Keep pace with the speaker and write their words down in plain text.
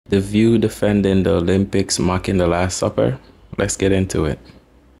The View defending the Olympics mocking the Last Supper. Let's get into it.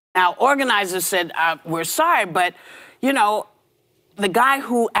 Now, organizers said, we're sorry, but, you know, the guy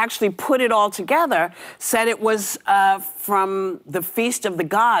who actually put it all together said it was from the Feast of the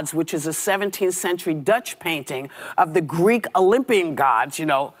Gods, which is a 17th century Dutch painting of the Greek Olympian gods, you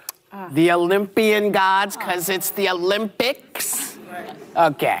know, the Olympian gods, because it's the Olympics.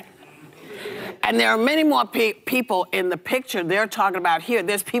 Okay. And there are many more people in the picture they're talking about here.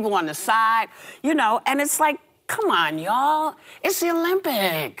 There's people on the side, you know, and it's like, come on, y'all. It's the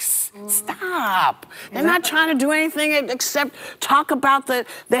Olympics. Stop. They're not trying to do anything except talk about the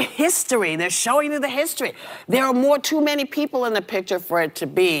history. They're showing you the history. There are too many people in the picture for it to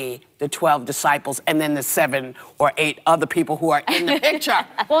be the 12 disciples and then the 7 or 8 other people who are in the picture.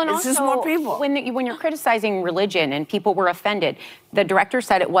 Well, and it's also, just more people. When you're criticizing religion and people were offended, the director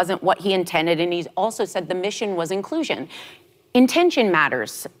said it wasn't what he intended, and he also said the mission was inclusion. Intention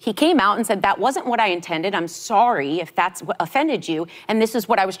matters. He came out and said, that wasn't what I intended. I'm sorry if that's what offended you, and this is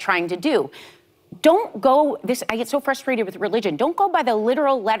what I was trying to do. Don't go, I get so frustrated with religion. Don't go by the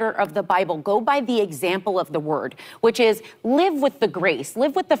literal letter of the Bible. Go by the example of the word, which is live with the grace,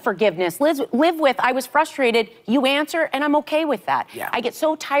 live with the forgiveness, live with, I was frustrated, you answer, and I'm okay with that. Yeah. I get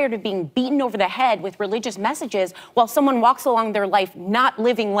so tired of being beaten over the head with religious messages while someone walks along their life not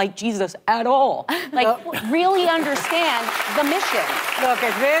living like Jesus at all. Like, really understand the mission. Look,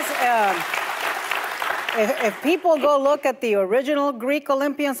 if people go look at the original Greek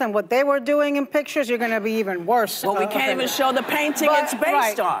Olympians and what they were doing in pictures, you're going to be even worse. Well, we can't even show the painting it's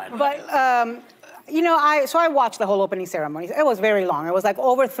based on. But, you know, I watched the whole opening ceremony. It was very long. It was like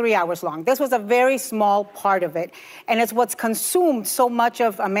over 3 hours long. This was a very small part of it. And it's what's consumed so much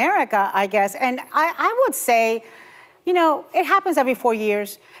of America, I guess. And I would say, you know, it happens every 4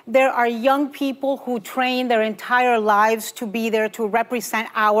 years. There are young people who train their entire lives to be there to represent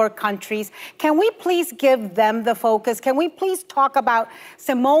our countries. Can we please give them the focus? Can we please talk about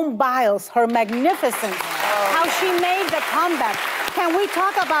Simone Biles, her magnificence, how she made the comeback? Can we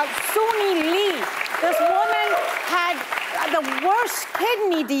talk about Suni Lee? This woman had the worst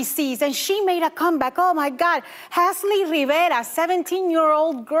kidney disease, and she made a comeback. Oh, my God. Hasley Rivera,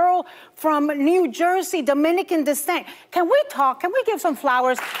 17-year-old girl from New Jersey, Dominican descent. Can we talk? Can we give some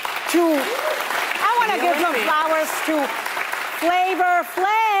flowers to... I want to give some flowers to Flavor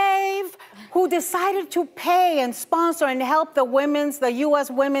Flav, who decided to pay and sponsor and help the U.S.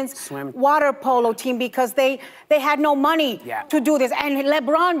 women's water polo team because they had no money to do this. And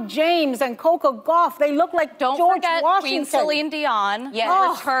LeBron James and Coco Gauff, they look like George Washington. Queen Celine Dion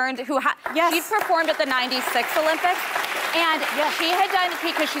returned, she performed at the '96 Olympics. And she had done,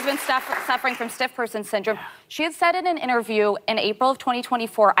 because she's been suffering from stiff person syndrome, she had said in an interview in April of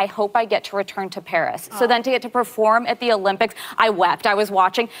 2024, I hope I get to return to Paris. So then to get to perform at the Olympics, I wept. I was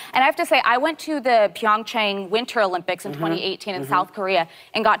watching. And I have to say, I went to the Pyeongchang Winter Olympics in 2018 in South Korea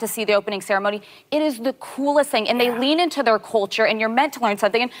and got to see the opening ceremony. It is the coolest thing. And they lean into their culture, and you're meant to learn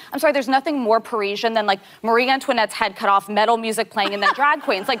something. And I'm sorry, there's nothing more Parisian than like Marie Antoinette's head cut off, metal music playing, and then drag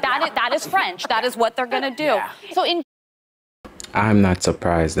queens. Like that is French. That is what they're going to do. So I'm not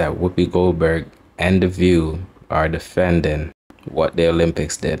surprised that Whoopi Goldberg and The View are defending what the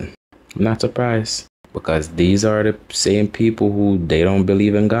Olympics did. I'm not surprised, because these are the same people who they don't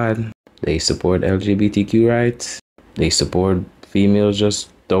believe in God. They support LGBTQ rights. They support females just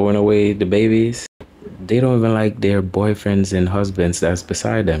throwing away the babies. They don't even like their boyfriends and husbands that's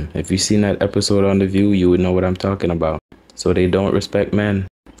beside them. If you've seen that episode on The View, you would know what I'm talking about. So they don't respect men.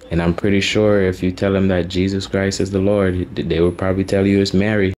 And I'm pretty sure if you tell them that Jesus Christ is the Lord, they will probably tell you it's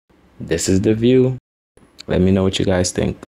Mary. This is The View. Let me know what you guys think.